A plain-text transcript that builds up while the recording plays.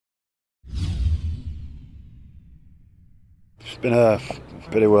It's been a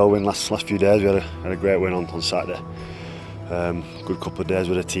bit of whirlwind last few days. We had a great win on Saturday. Good couple of days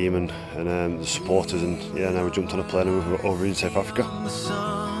with the team and the supporters, and yeah, now we jumped on a plane and we're over in South Africa.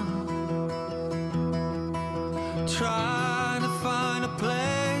 Trying to find a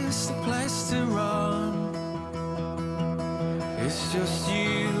place to run. It's just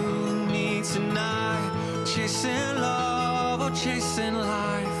you and me tonight, chasing love or chasing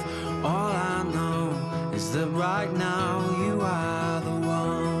life. All I know is that right now you are the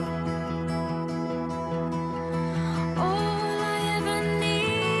one. All I ever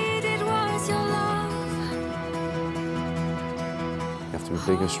needed was your love. You have to be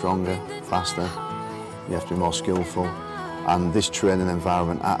bigger, stronger, faster. You have to be more skillful, and this training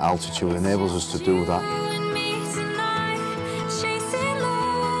environment at altitude enables us to do that.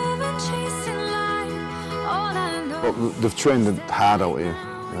 But they've trained hard out here.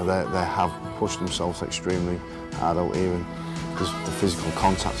 You know, they have pushed themselves extremely hard out here, and the physical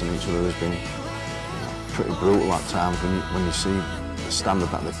contact on each other has been pretty brutal at times when you see the standard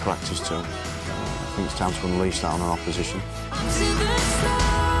that they practice to. I think it's time to unleash that on our opposition.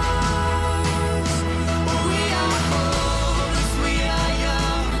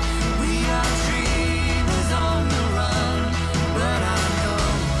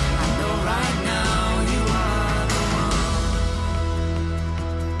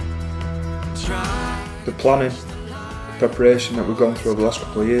 The planning, the preparation that we've gone through over the last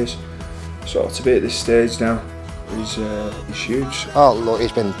couple of years, so to be at this stage now is huge. Oh look,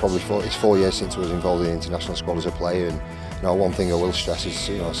 it's been probably 4 years since I was involved in the international squad as a player, and you know, one thing I will stress is,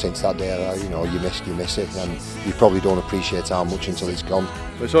 you know, since that day, you know, you miss it, and you probably don't appreciate how much until it's gone.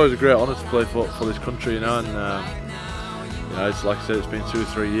 But it's always a great honour to play for this country, you know, and you know, it's like I said, it's been 2 or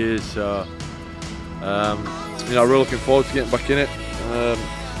 3 years, so you know, we're looking forward to getting back in it.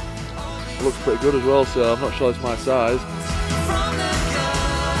 It looks pretty good as well, so I'm not sure it's my size.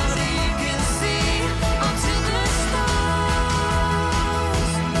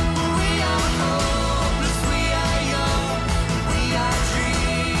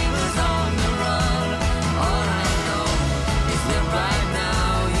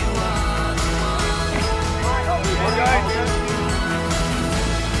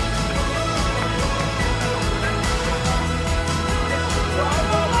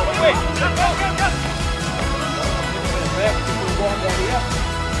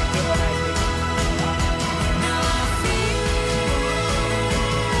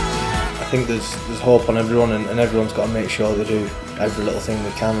 I think there's hope on everyone, and everyone's got to make sure they do every little thing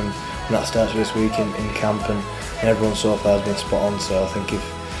they can, and that starts this week in camp, and everyone so far has been spot on. So I think if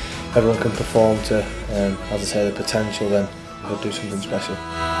everyone can perform to, as I say, the potential, then they'll do something special.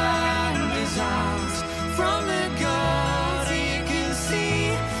 From the God you can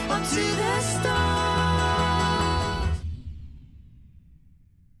see up to the stars.